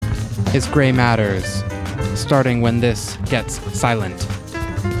is Gray Matters, starting when this gets silent.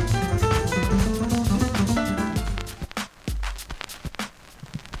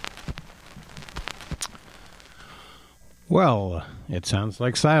 Well, it sounds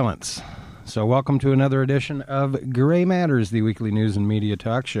like silence. So welcome to another edition of Gray Matters, the weekly news and media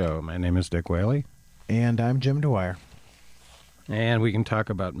talk show. My name is Dick Whaley. And I'm Jim Dwyer. And we can talk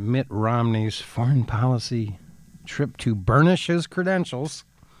about Mitt Romney's foreign policy trip to burnish his credentials.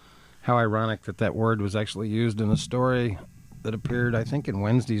 How ironic that that word was actually used in a story that appeared, I think, in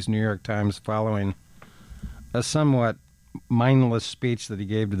Wednesday's New York Times following a somewhat mindless speech that he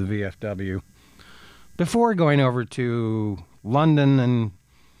gave to the VFW before going over to London and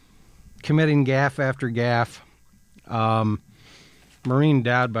committing gaffe after gaffe. Maureen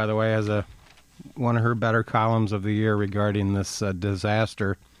Dowd, by the way, has one of her better columns of the year regarding this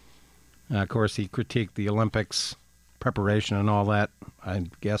disaster. Of course, he critiqued the Olympics preparation and all that, I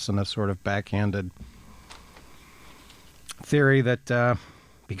guess in a sort of backhanded theory that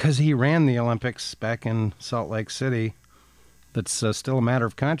because he ran the Olympics back in Salt Lake City, that's still a matter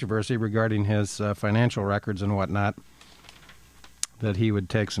of controversy regarding his financial records and whatnot, that he would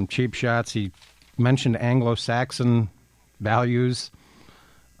take some cheap shots. He mentioned Anglo-Saxon values.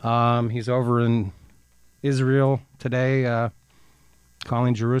 He's over in Israel today,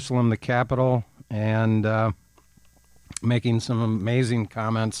 calling Jerusalem the capital and making some amazing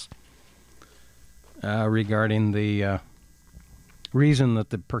comments regarding the reason that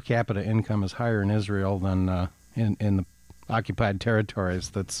the per capita income is higher in Israel than in the occupied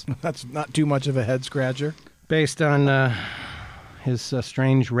territories. That's not too much of a head scratcher. Based on his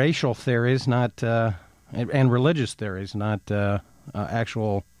strange racial theories, not and religious theories, not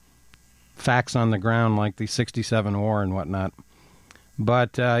actual facts on the ground like the '67 war and whatnot.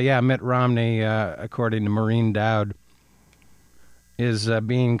 But Mitt Romney, according to Maureen Dowd, is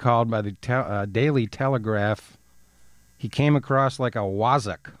being called by the Daily Telegraph. He came across like a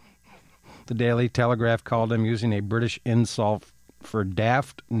wazzock. The Daily Telegraph called him, using a British insult, for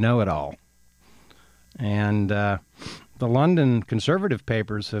daft know-it-all. And the London conservative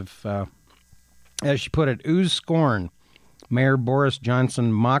papers have, as she put it, oozed scorn. Mayor Boris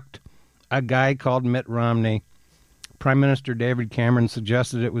Johnson mocked a guy called Mitt Romney. Prime Minister David Cameron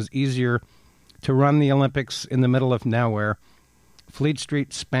suggested it was easier to run the Olympics in the middle of nowhere. Fleet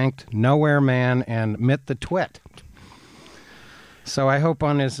Street spanked Nowhere Man and Mitt the Twit. So I hope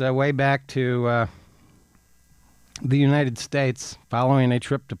on his way back to the United States, following a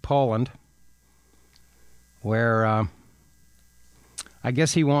trip to Poland, where I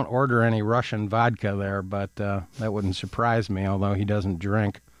guess he won't order any Russian vodka there, but that wouldn't surprise me, although he doesn't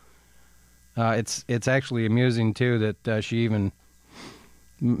drink. It's actually amusing, too, that she even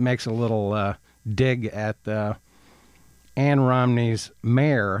makes a little dig at Ann Romney's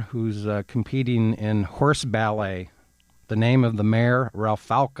mare, who's competing in horse ballet. The name of the mare,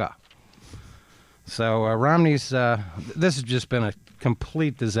 Ralfalka. So Romney's, this has just been a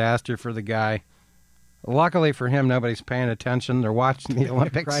complete disaster for the guy. Luckily for him, nobody's paying attention. They're watching the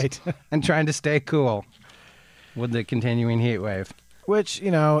Olympics right. and trying to stay cool with the continuing heat wave. Which,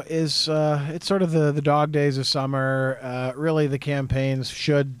 is it's sort of the dog days of summer. Really, the campaigns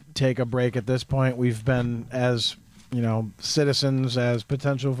should take a break at this point. We've been, as, citizens, as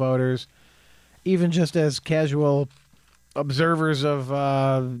potential voters, even just as casual observers of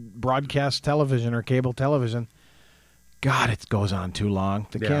broadcast television or cable television, God, it goes on too long.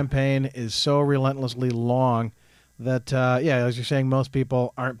 The campaign is so relentlessly long that, as you're saying, most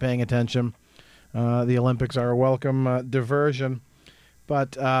people aren't paying attention. The Olympics are a welcome diversion.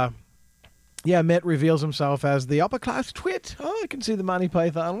 But, Mitt reveals himself as the upper-class twit. Oh, I can see the Monty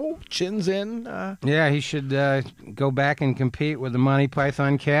Python. Oh, chin's in. He should go back and compete with the Monty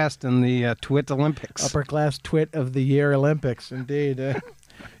Python cast in the Twit Olympics. Upper-class twit of the year Olympics, indeed.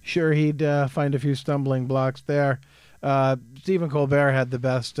 Sure, he'd find a few stumbling blocks there. Stephen Colbert had the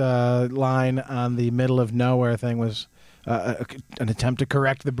best line on the middle of nowhere thing, was an attempt to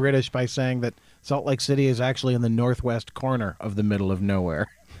correct the British by saying that Salt Lake City is actually in the northwest corner of the middle of nowhere.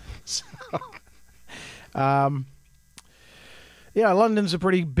 So, London's a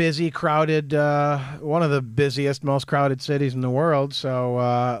pretty busy, crowded, one of the busiest, most crowded cities in the world. So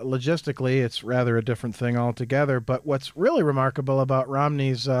logistically, it's rather a different thing altogether. But what's really remarkable about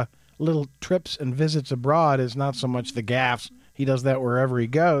Romney's little trips and visits abroad is not so much the gaffes. He does that wherever he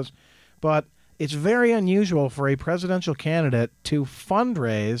goes. But it's very unusual for a presidential candidate to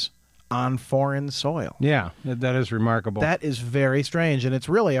fundraise on foreign soil. Yeah, that is remarkable. That is very strange, and it's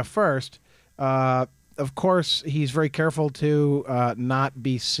really a first. Of course, he's very careful to not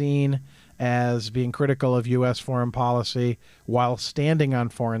be seen as being critical of U.S. foreign policy while standing on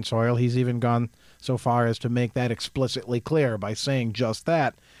foreign soil. He's even gone so far as to make that explicitly clear by saying just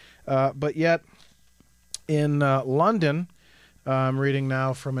that. But yet, in London, I'm reading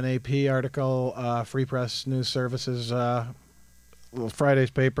now from an AP article, Free Press News Services, Friday's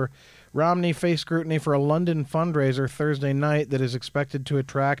paper. Romney faced scrutiny for a London fundraiser Thursday night that is expected to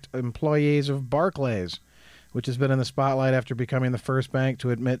attract employees of Barclays, which has been in the spotlight after becoming the first bank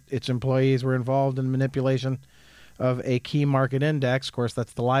to admit its employees were involved in manipulation of a key market index. Of course,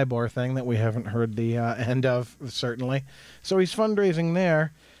 that's the LIBOR thing that we haven't heard the end of, certainly. So he's fundraising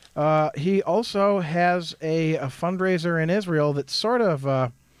there. He also has a fundraiser in Israel that sort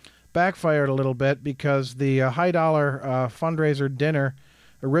of backfired a little bit because the high-dollar fundraiser dinner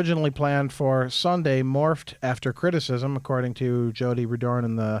originally planned for Sunday morphed after criticism, according to Jody Redorn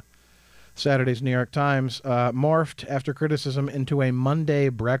in the Saturday's New York Times, morphed after criticism into a Monday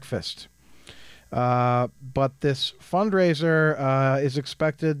breakfast. But this fundraiser is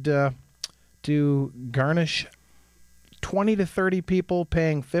expected to garnish 20 to 30 people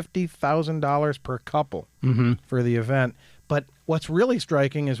paying $50,000 per couple for the event. But what's really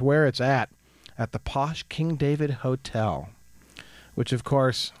striking is where it's at the posh King David Hotel, which, of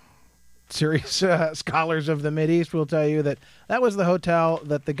course, serious scholars of the Mideast will tell you that was the hotel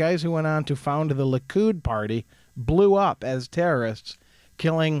that the guys who went on to found the Likud party blew up as terrorists,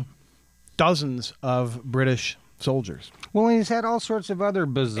 killing dozens of British soldiers. Well, he's had all sorts of other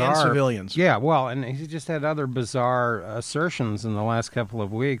bizarre... And civilians. Yeah, well, and he's just had other bizarre assertions in the last couple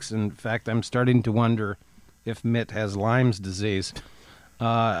of weeks. In fact, I'm starting to wonder if Mitt has Lyme's disease.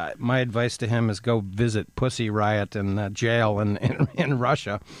 My advice to him is go visit Pussy Riot in jail in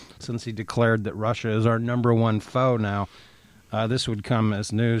Russia, since he declared that Russia is our number one foe now. This would come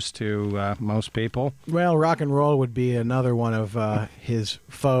as news to most people. Well, rock and roll would be another one of his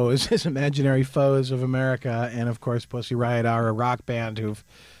foes, his imaginary foes of America. And, of course, Pussy Riot are a rock band who've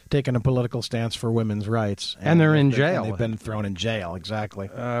taken a political stance for women's rights. And they're in jail. And they've been thrown in jail, exactly.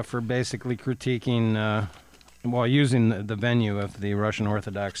 For basically critiquing... using the venue of the Russian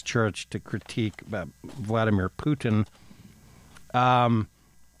Orthodox Church to critique Vladimir Putin.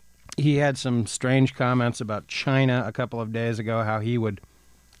 He had some strange comments about China a couple of days ago, how he would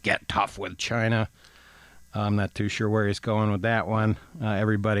get tough with China. I'm not too sure where he's going with that one.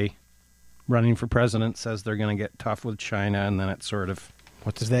 Everybody running for president says they're going to get tough with China, and then it sort of...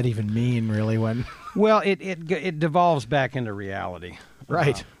 What does that even mean, really? When? Well, it devolves back into reality.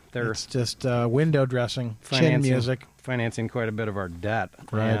 Right. It's just window dressing, chin music. Financing quite a bit of our debt.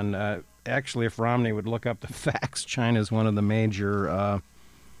 Right. And actually, if Romney would look up the facts, China is one of the major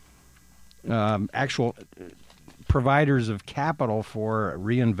actual providers of capital for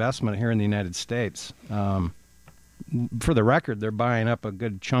reinvestment here in the United States. For the record, they're buying up a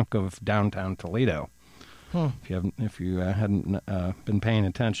good chunk of downtown Toledo. If you hadn't been paying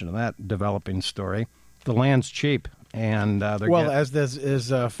attention to that developing story, the land's cheap. And as this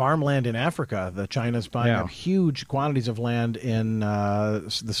is farmland in Africa, China's buying up huge quantities of land in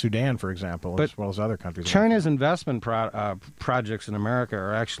the Sudan, for example, as well as other countries. China's investment projects in America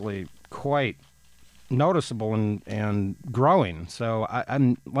are actually quite noticeable and growing. So,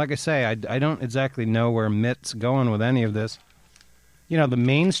 I'm like I say, I don't exactly know where Mitt's going with any of this. You know, the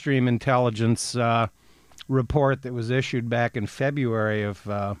mainstream intelligence report that was issued back in February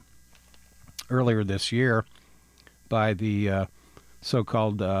of earlier this year by the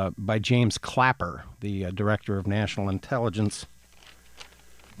so-called, by James Clapper, the Director of National Intelligence.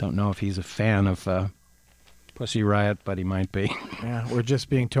 Don't know if he's a fan of Pussy Riot, but he might be. Yeah, we're just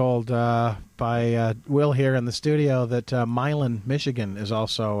being told by Will here in the studio that Milan, Michigan is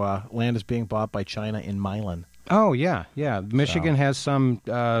also, land is being bought by China in Milan. Oh, yeah. Michigan has some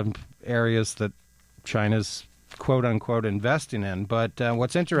areas that China's quote-unquote investing in, but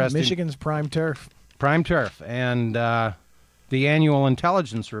what's interesting... Michigan's prime turf. Prime turf. And the annual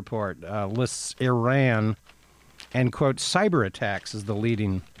intelligence report lists Iran and, quote, cyber attacks as the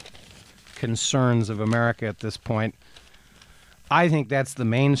leading concerns of America at this point. I think that's the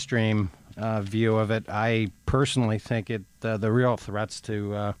mainstream view of it. I personally think the real threats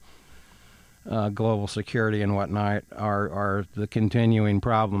to global security and whatnot are the continuing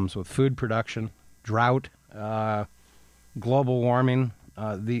problems with food production, drought, global warming,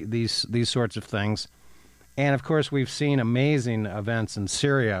 these sorts of things. And, of course, we've seen amazing events in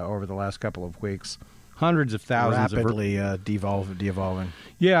Syria over the last couple of weeks. Hundreds of thousands rapidly devolving.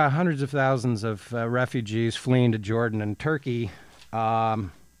 Yeah, hundreds of thousands of refugees fleeing to Jordan and Turkey.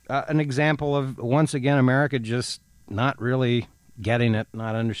 An example of, once again, America just not really getting it,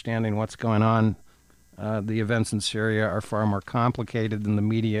 not understanding what's going on. The events in Syria are far more complicated than the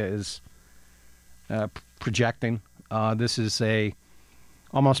media is projecting. This is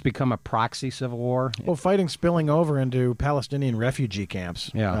almost become a proxy civil war. Well, fighting spilling over into Palestinian refugee camps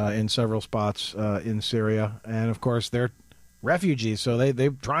Yeah. in several spots in Syria. And, of course, they're refugees, so they're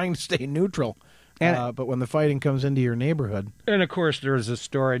trying to stay neutral. And- But when the fighting comes into your neighborhood... And, of course, there was a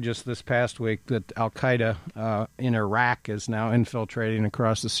story just this past week that al-Qaeda in Iraq is now infiltrating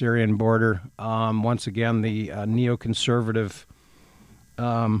across the Syrian border. Once again, the neoconservative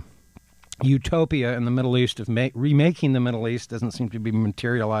utopia in the Middle East of remaking the Middle East doesn't seem to be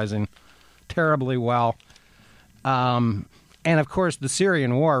materializing terribly well. And, of course, the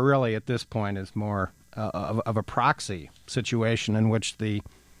Syrian war really at this point is more of a proxy situation in which the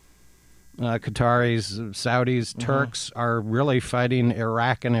Qataris, Saudis, Turks are really fighting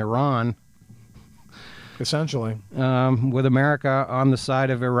Iraq and Iran, Essentially. with America on the side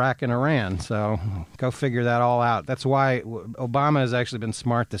of Iraq and Iran. So go figure that all out. That's why Obama has actually been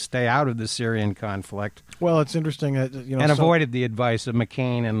smart to stay out of the Syrian conflict Well, it's interesting that, and avoided the advice of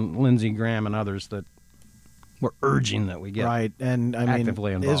McCain and Lindsey Graham and others that were urging that we get right. And, I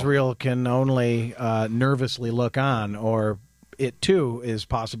actively mean, involved. Israel can only nervously look on, or it, too, is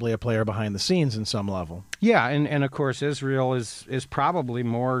possibly a player behind the scenes in some level. Yeah, and of course Israel is probably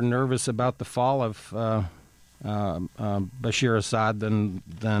more nervous about the fall of Bashir Assad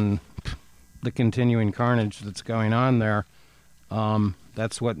than the continuing carnage that's going on there.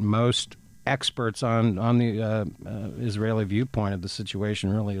 That's what most experts on the Israeli viewpoint of the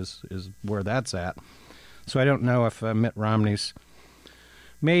situation really is where that's at. So I don't know if Mitt Romney's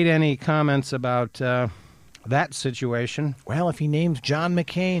made any comments about that situation. Well, if he names John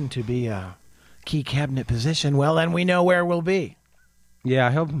McCain to be a key cabinet position, well, then we know where we'll be.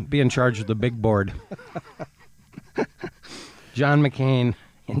 Yeah, he'll be in charge of the big board. John McCain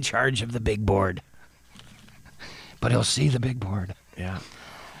in charge of the big board. But he'll see the big board. Yeah.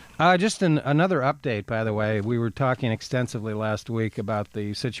 Just another update, by the way. We were talking extensively last week about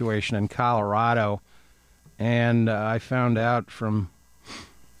the situation in Colorado, and I found out from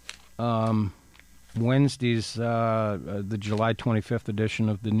Wednesday's, the July 25th edition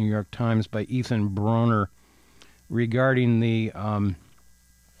of the New York Times by Ethan Broner regarding the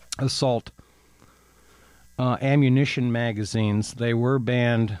assault ammunition magazines. They were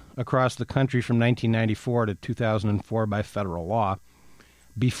banned across the country from 1994 to 2004 by federal law.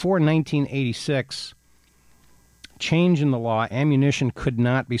 Before 1986, change in the law, ammunition could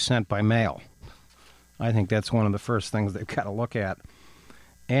not be sent by mail. I think that's one of the first things they've got to look at.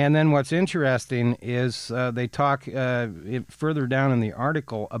 And then what's interesting is they talk further down in the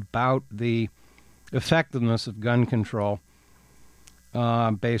article about the effectiveness of gun control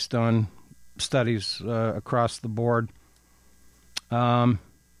based on studies across the board.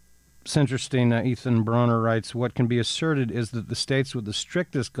 It's interesting, Ethan Broner writes, what can be asserted is that the states with the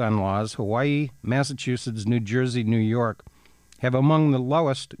strictest gun laws, Hawaii, Massachusetts, New Jersey, New York, have among the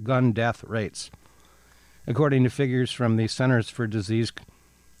lowest gun death rates, according to figures from the Centers for Disease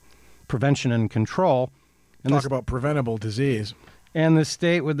Prevention and Control. And Talk about preventable disease. And the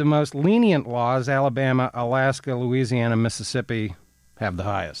state with the most lenient laws, Alabama, Alaska, Louisiana, Mississippi, have the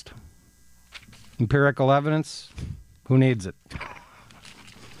highest. Empirical evidence? Who needs it?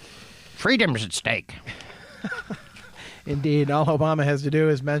 Freedom's at stake. Indeed. All Obama has to do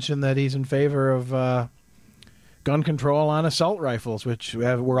is mention that he's in favor of gun control on assault rifles, which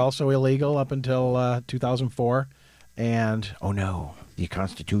were also illegal up until 2004. And, oh no, the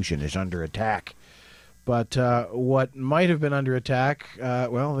Constitution is under attack. But what might have been under attack,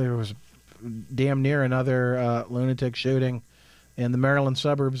 well, there was damn near another lunatic shooting in the Maryland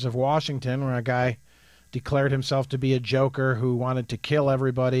suburbs of Washington, where a guy declared himself to be a joker who wanted to kill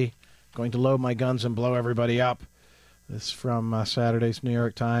everybody, going to load my guns and blow everybody up. This is from Saturday's New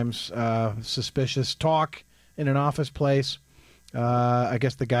York Times. Suspicious talk in an office place. I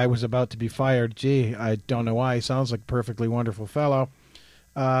guess the guy was about to be fired. Gee, I don't know why. He sounds like a perfectly wonderful fellow.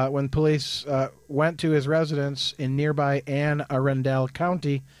 When police went to his residence in nearby Anne Arundel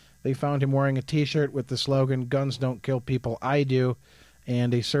County, they found him wearing a T-shirt with the slogan, "Guns don't kill people, I do."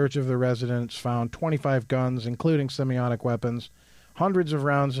 And a search of the residence found 25 guns, including semiotic weapons, hundreds of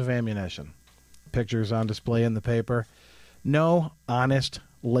rounds of ammunition. Pictures on display in the paper. No honest,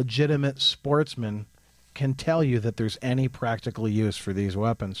 legitimate sportsman can tell you that there's any practical use for these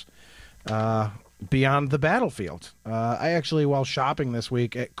weapons beyond the battlefield. I actually, while shopping this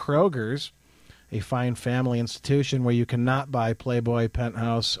week at Kroger's, a fine family institution where you cannot buy Playboy,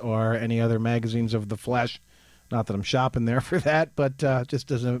 Penthouse, or any other magazines of the flesh. Not that I'm shopping there for that, but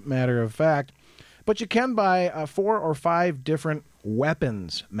just as a matter of fact. But you can buy 4 or 5 different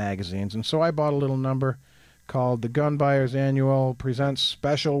weapons magazines. And so I bought a little number called The Gun Buyers Annual Presents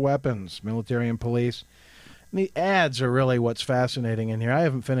Special Weapons, Military and Police. And the ads are really what's fascinating in here. I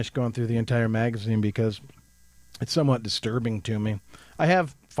haven't finished going through the entire magazine because it's somewhat disturbing to me. I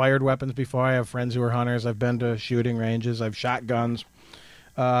have fired weapons before. I have friends who are hunters. I've been to shooting ranges. I've shot guns.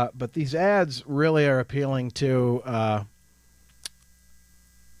 But these ads really are appealing to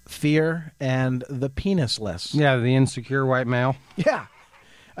fear and the penisless. Yeah, the insecure white male. Yeah.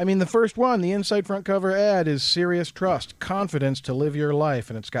 I mean, the first one, the inside front cover ad is Serious Trust, Confidence to Live Your Life.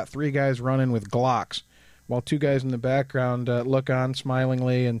 And it's got 3 guys running with Glocks, while 2 guys in the background look on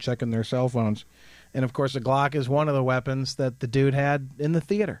smilingly and checking their cell phones. And, of course, a Glock is one of the weapons that the dude had in the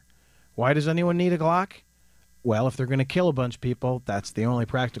theater. Why does anyone need a Glock? Well, if they're going to kill a bunch of people, that's the only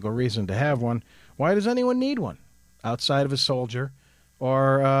practical reason to have one. Why does anyone need one outside of a soldier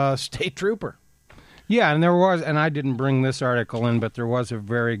or a state trooper? Yeah, and there was, and I didn't bring this article in, but there was a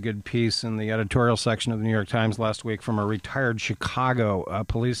very good piece in the editorial section of the New York Times last week from a retired Chicago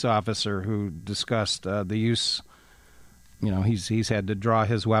police officer who discussed the use. You know, he's had to draw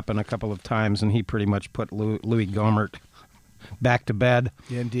his weapon a couple of times, and he pretty much put Louis Gohmert back to bed.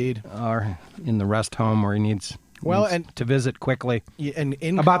 Yeah, indeed. Or in the rest home where he needs and to visit quickly. And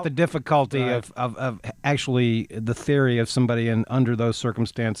about the difficulty Right. of actually the theory of somebody under those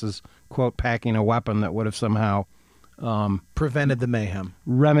circumstances, quote, packing a weapon that would have somehow prevented the mayhem.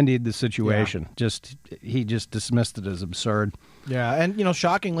 remedied the situation. He just dismissed it as absurd. Yeah, and, you know,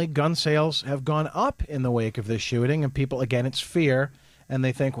 shockingly, gun sales have gone up in the wake of this shooting, and people, again, it's fear, and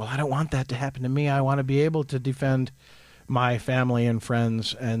they think, well, I don't want that to happen to me. I want to be able to defend my family and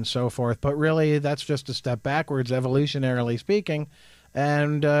friends and so forth. But really, that's just a step backwards, evolutionarily speaking,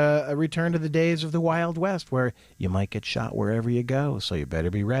 and a return to the days of the Wild West, where you might get shot wherever you go, so you better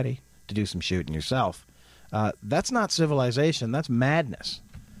be ready to do some shooting yourself. That's not civilization. That's madness.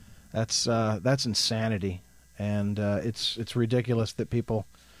 That's insanity. And it's ridiculous that people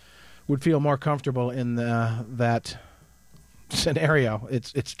would feel more comfortable in that scenario.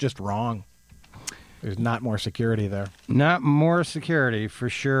 It's just wrong. There's not more security there. Not more security, for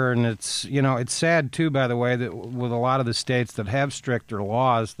sure. And it's sad, too, by the way, that with a lot of the states that have stricter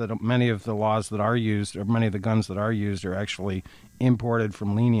laws, that many of the laws that are used, or many of the guns that are used, are actually imported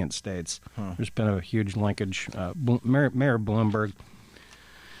from lenient states. There's been a huge linkage. Mayor Bloomberg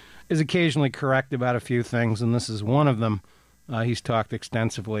is occasionally correct about a few things, and this is one of them. He's talked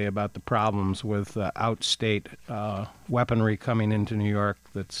extensively about the problems with out-state weaponry coming into New York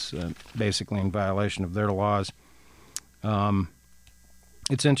that's basically in violation of their laws.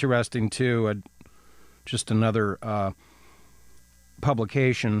 It's interesting, too, just another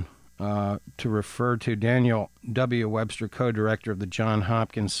publication to refer to. Daniel W. Webster, co-director of the Johns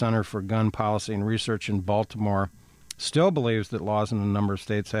Hopkins Center for Gun Policy and Research in Baltimore, still believes that laws in a number of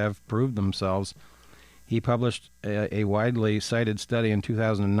states have proved themselves. He published a widely cited study in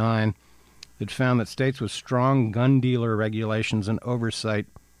 2009 that found that states with strong gun dealer regulations and oversight,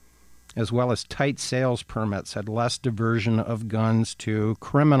 as well as tight sales permits, had less diversion of guns to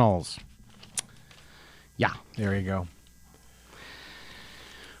criminals. Yeah. There you go.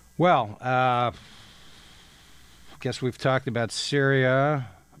 Well, guess we've talked about Syria.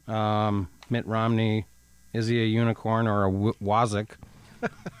 Mitt Romney, is he a unicorn or a Wozzeck?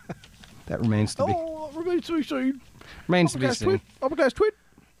 That remains to be. Remains to be seen. Remains to be seen. Uppercast tweet.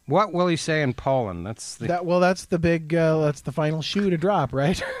 What will he say in Poland? That's the. That's the big. That's the final shoe to drop,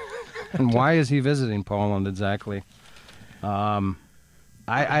 right? And why is he visiting Poland exactly?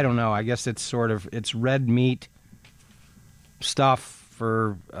 I don't know. I guess it's it's red meat stuff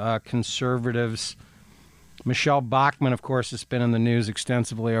for conservatives. Michelle Bachmann, of course, has been in the news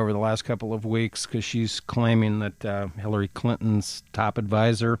extensively over the last couple of weeks because she's claiming that Hillary Clinton's top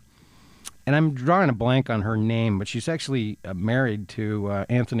advisor, and I'm drawing a blank on her name, but she's actually married to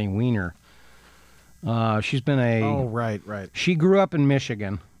Anthony Weiner. She's been a... Oh, right. She grew up in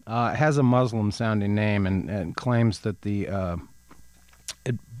Michigan, has a Muslim-sounding name, and claims that the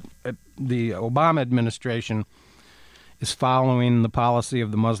Obama administration is following the policy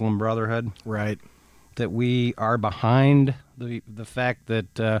of the Muslim Brotherhood. Right. That we are behind the fact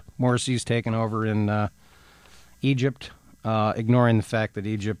that Morsi's taken over in Egypt, ignoring the fact that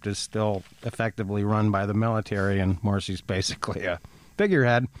Egypt is still effectively run by the military and Morsi's basically a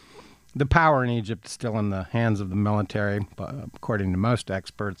figurehead. The power in Egypt is still in the hands of the military, according to most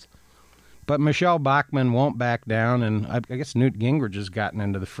experts. But Michelle Bachmann won't back down, and I guess Newt Gingrich has gotten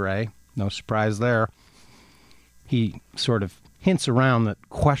into the fray. No surprise there. He sort of hints around that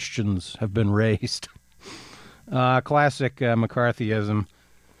questions have been raised. Classic McCarthyism.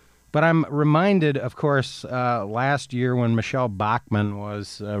 But I'm reminded, of course, last year when Michelle Bachmann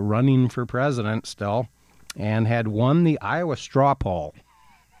was running for president still, and had won the Iowa straw poll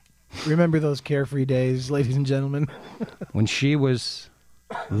Remember those carefree days, ladies and gentlemen? when she was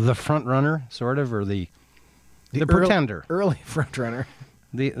the front runner, sort of, or the pretender. Early front runner.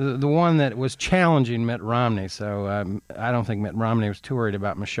 The one that was challenging Mitt Romney, so I don't think Mitt Romney was too worried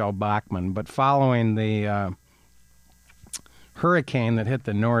about Michelle Bachmann. But following the hurricane that hit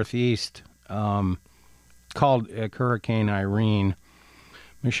the Northeast, called Hurricane Irene,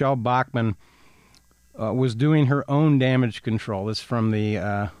 Michelle Bachmann was doing her own damage control. This is from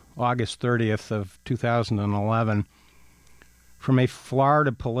the August 30th of 2011. From a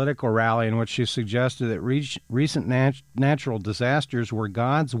Florida political rally in which she suggested that recent natural disasters were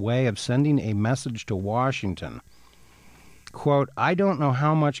God's way of sending a message to Washington. Quote, I don't know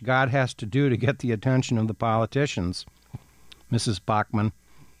how much God has to do to get the attention of the politicians, Mrs. Bachmann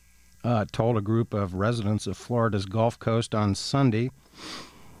told a group of residents of Florida's Gulf Coast on Sunday.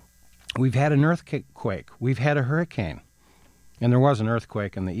 We've had an earthquake. We've had a hurricane. And there was an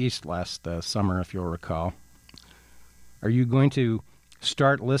earthquake in the east last summer, if you'll recall. Are you going to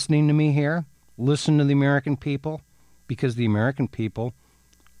start listening to me here? Listen to the American people? Because the American people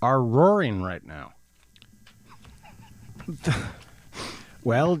are roaring right now.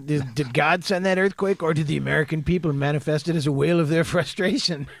 Well, did God send that earthquake, or did the American people manifest it as a wail of their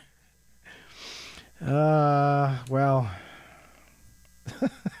frustration? Well,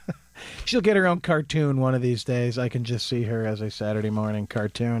 she'll get her own cartoon one of these days. I can just see her as a Saturday morning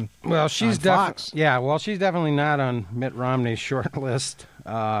cartoon. Well, she's Fox. Yeah, well, she's definitely not on Mitt Romney's short list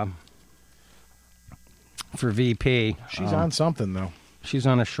for VP. She's on something, though. She's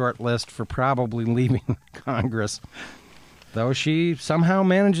on a short list for probably leaving Congress, though she somehow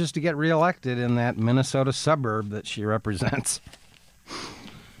manages to get reelected in that Minnesota suburb that she represents.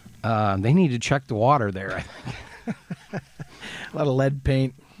 They need to check the water there, I think. A lot of lead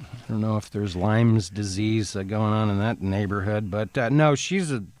paint. I don't know if there's Lyme's disease going on in that neighborhood, but no,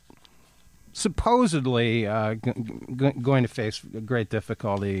 she's supposedly going to face great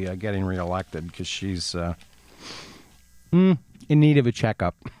difficulty getting reelected because she's in need of a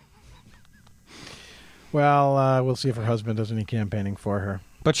checkup. Well, we'll see if her husband does any campaigning for her.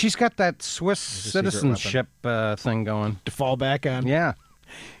 But she's got that Swiss citizenship thing going. To fall back on. Yeah.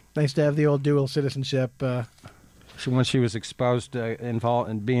 Nice to have the old dual citizenship. When she was exposed to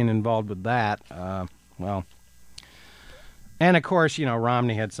being involved with that, well. And, of course,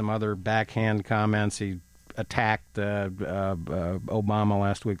 Romney had some other backhand comments. He attacked Obama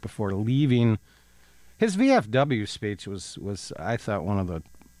last week before leaving. His VFW speech was I thought, one of the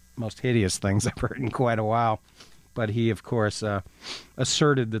most hideous things I've heard in quite a while. But he, of course,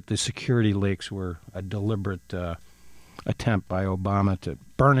 asserted that the security leaks were a deliberate attempt by Obama to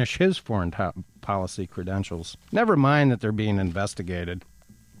burnish his foreign policy credentials. Never mind that they're being investigated.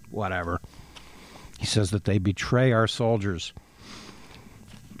 Whatever. He says that they betray our soldiers.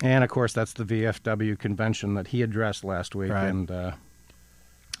 And, of course, that's the VFW convention that he addressed last week, right. And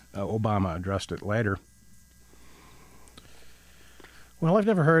Obama addressed it later. Well, I've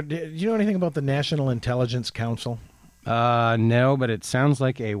never heard. Do you know anything about the National Intelligence Council? No, but it sounds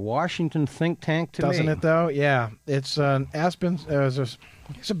like a Washington think tank to me. Doesn't it, though? Yeah. It's Aspen.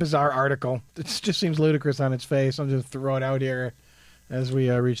 It's a bizarre article. It just seems ludicrous on its face. I'll just throw it out here as we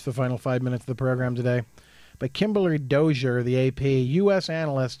reach the final 5 minutes of the program today. By Kimberly Dozier, the AP, U.S.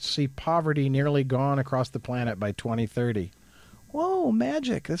 analysts see poverty nearly gone across the planet by 2030. Whoa,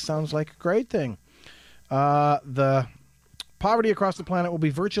 magic. This sounds like a great thing. The poverty across the planet will be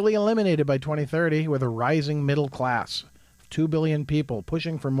virtually eliminated by 2030 with a rising middle class. 2 billion people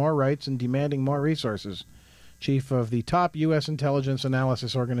pushing for more rights and demanding more resources. Chief of the top U.S. intelligence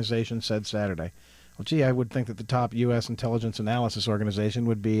analysis organization said Saturday. Well, gee, I would think that the top U.S. intelligence analysis organization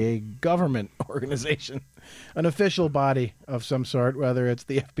would be a government organization, an official body of some sort, whether it's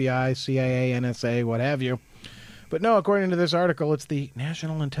the FBI, CIA, NSA, what have you. But no, according to this article, it's the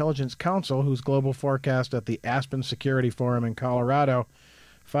National Intelligence Council, whose global forecast at the Aspen Security Forum in Colorado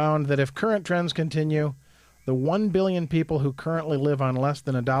found that if current trends continue, the 1 billion people who currently live on less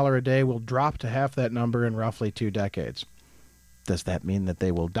than $1 a day will drop to half that number in roughly 2 decades. Does that mean that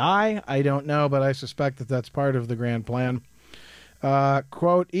they will die? I don't know, but I suspect that that's part of the grand plan.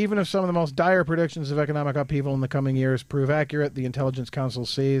 Quote, even if some of the most dire predictions of economic upheaval in the coming years prove accurate, the Intelligence Council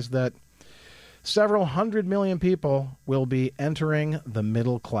sees that several 100 million people will be entering the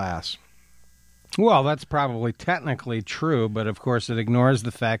middle class. Well, that's probably technically true, but of course it ignores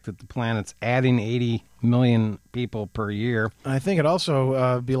the fact that the planet's adding 80 million people per year. I think it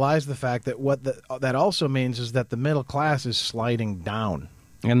also belies the fact that that also means is that the middle class is sliding down.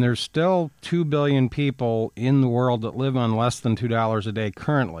 And there's still 2 billion people in the world that live on less than $2 a day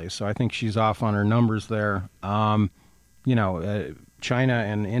currently. So I think she's off on her numbers there. China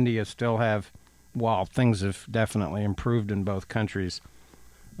and India still have, while things have definitely improved in both countries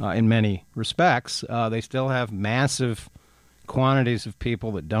in many respects, they still have massive quantities of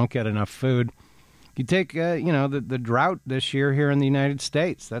people that don't get enough food. You take, the drought this year here in the United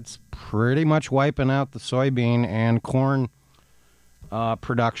States, that's pretty much wiping out the soybean and corn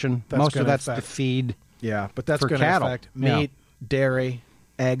production. Most of that's to feed Yeah, but that's for going to cattle. affect meat, dairy,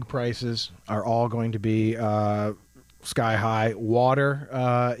 egg prices are all going to be sky high.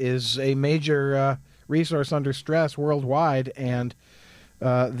 Water is a major resource under stress worldwide, and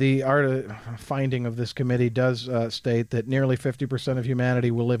the finding of this committee does state that nearly 50% of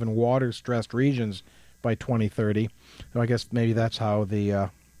humanity will live in water-stressed regions by 2030. So I guess maybe that's how the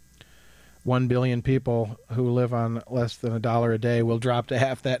 1 billion people who live on less than $1 a day will drop to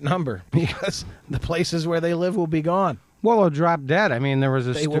half that number, because the places where they live will be gone. Well, they'll drop dead. I mean, there was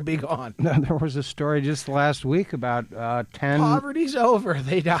They will be gone. There was a story just last week about 10 Poverty's over.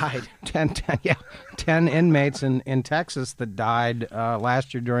 They died. 10 inmates in Texas that died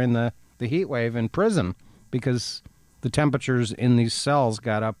last year during the heat wave in prison because the temperatures in these cells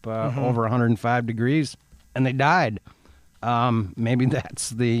got up over 105 degrees, and they died. Maybe that's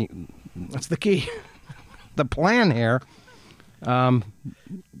the key. The plan here.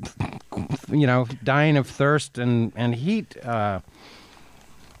 Dying of thirst and heat,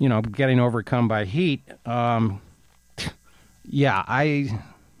 getting overcome by heat. I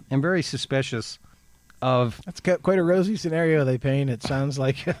am very suspicious of... That's quite a rosy scenario they paint. It sounds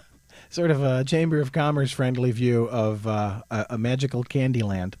like sort of a Chamber of Commerce friendly view of a magical candy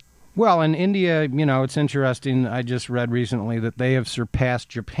land. Well, in India, it's interesting. I just read recently that they have surpassed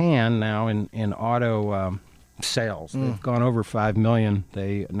Japan now in auto sales. They've gone over 5 million.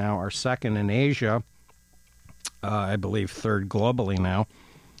 They now are second in Asia, I believe third globally now.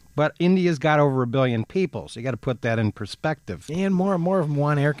 But India's got over 1 billion people, so you got to put that in perspective. And more of them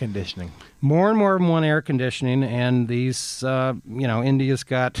want air conditioning. More and more of them want air conditioning, and these, India's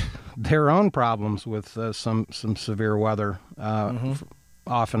got their own problems with some severe weather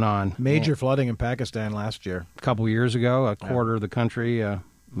off and on. Major flooding in Pakistan last year. A couple years ago, a quarter of the country,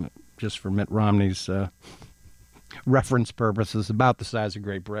 just for Mitt Romney's reference purposes, about the size of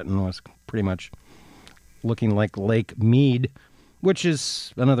Great Britain, was pretty much looking like Lake Mead, which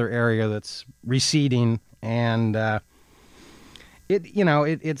is another area that's receding, and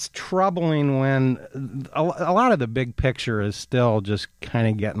it's troubling when a lot of the big picture is still just kind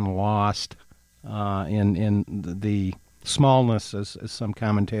of getting lost in the smallness, as some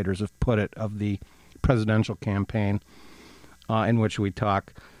commentators have put it, of the presidential campaign, in which we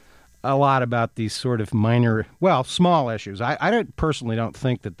talk a lot about these sort of minor, small issues. I personally don't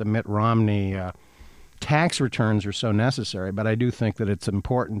think that the Mitt Romney tax returns are so necessary, but I do think that it's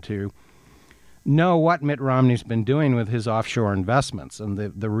important to know what Mitt Romney's been doing with his offshore investments and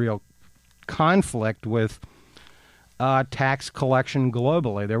the real conflict with tax collection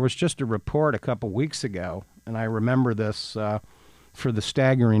globally. There was just a report a couple weeks ago, and I remember this for the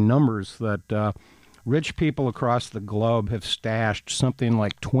staggering numbers that rich people across the globe have stashed something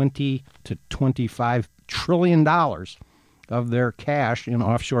like $20 to $25 trillion of their cash in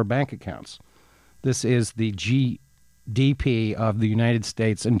offshore bank accounts. This is the GDP of the United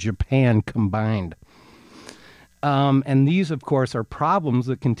States and Japan combined. And these, of course, are problems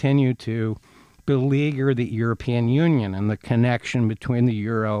that continue to beleaguer the European Union and the connection between the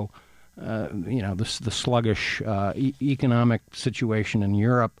euro, the sluggish economic situation in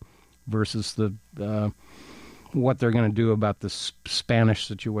Europe versus what they're going to do about the Spanish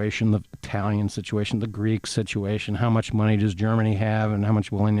situation, the Italian situation, the Greek situation. How much money does Germany have, and how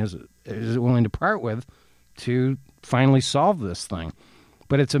much is it willing to part with to finally solve this thing?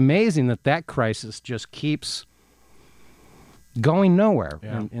 But it's amazing that crisis just keeps going nowhere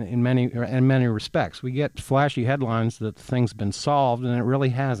in many respects. We get flashy headlines that the thing's been solved, and it really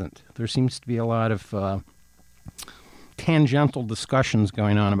hasn't. There seems to be a lot of tangential discussions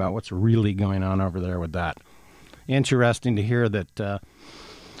going on about what's really going on over there with that. Interesting to hear that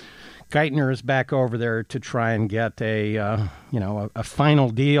Geithner is back over there to try and get a final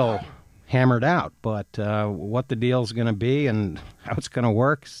deal hammered out. But what the deal is going to be and how it's going to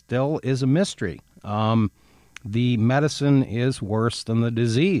work still is a mystery. The medicine is worse than the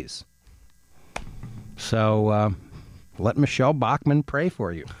disease. So let Michelle Bachmann pray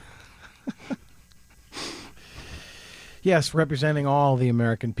for you. Yes, representing all the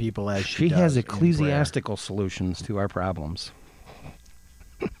American people as she does has ecclesiastical solutions to our problems,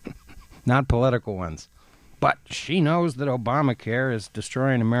 not political ones. But she knows that Obamacare is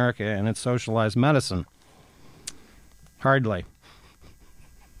destroying America and it's socialized medicine. Hardly.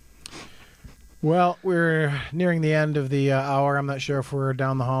 Well, we're nearing the end of the hour. I'm not sure if we're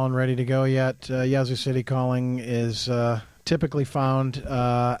down the hall and ready to go yet. Yazoo City Calling is typically found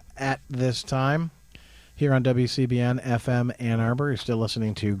at this time here on WCBN FM Ann Arbor. You're still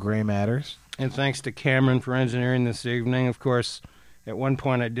listening to Gray Matters. And thanks to Cameron for engineering this evening. Of course, at one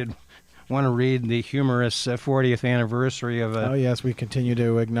point I did want to read the humorous 40th anniversary of Oh, yes, we continue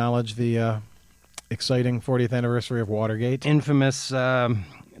to acknowledge the exciting 40th anniversary of Watergate. Infamous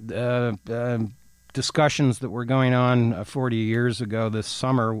discussions that were going on 40 years ago this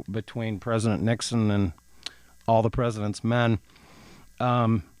summer between President Nixon and all the president's men.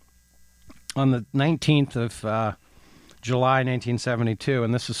 On the 19th of July 1972,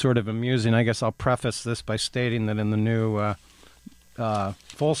 and this is sort of amusing. I guess I'll preface this by stating that in the new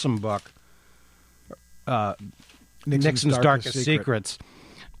Folsom book, Nixon's Darkest Secrets,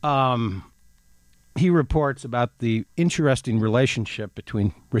 he reports about the interesting relationship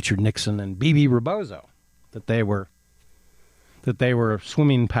between Richard Nixon and Bebe Rebozo, that they were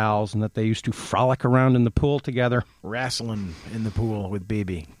swimming pals and that they used to frolic around in the pool together. Wrestling in the pool with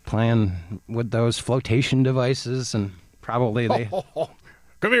Bebe. Playing with those flotation devices, and probably they...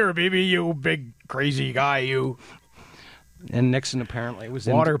 Come here, Bebe, you big crazy guy, you. And Nixon apparently was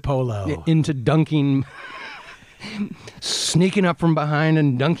Water polo. into dunking... sneaking up from behind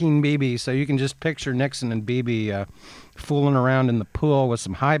and dunking Bebe. So you can just picture Nixon and Bebe fooling around in the pool with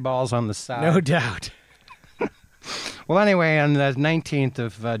some highballs on the side. No doubt. Well, anyway, on the 19th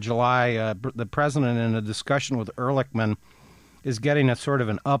of July, the president, in a discussion with Ehrlichman, is getting a sort of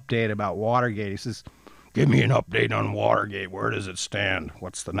an update about Watergate. He says, "Give me an update on Watergate. Where does it stand?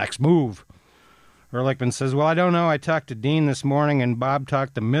 What's the next move?" Ehrlichman says, "Well, I don't know. I talked to Dean this morning, and Bob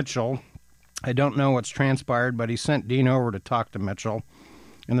talked to Mitchell. I don't know what's transpired, but he sent Dean over to talk to Mitchell.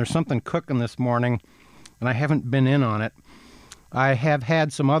 And there's something cooking this morning, and I haven't been in on it. I have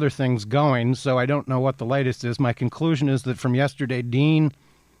had some other things going, so I don't know what the latest is. My conclusion is that from yesterday, Dean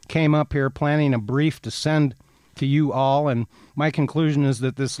came up here planning a brief to send to you all, and my conclusion is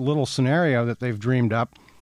that this little scenario that they've dreamed up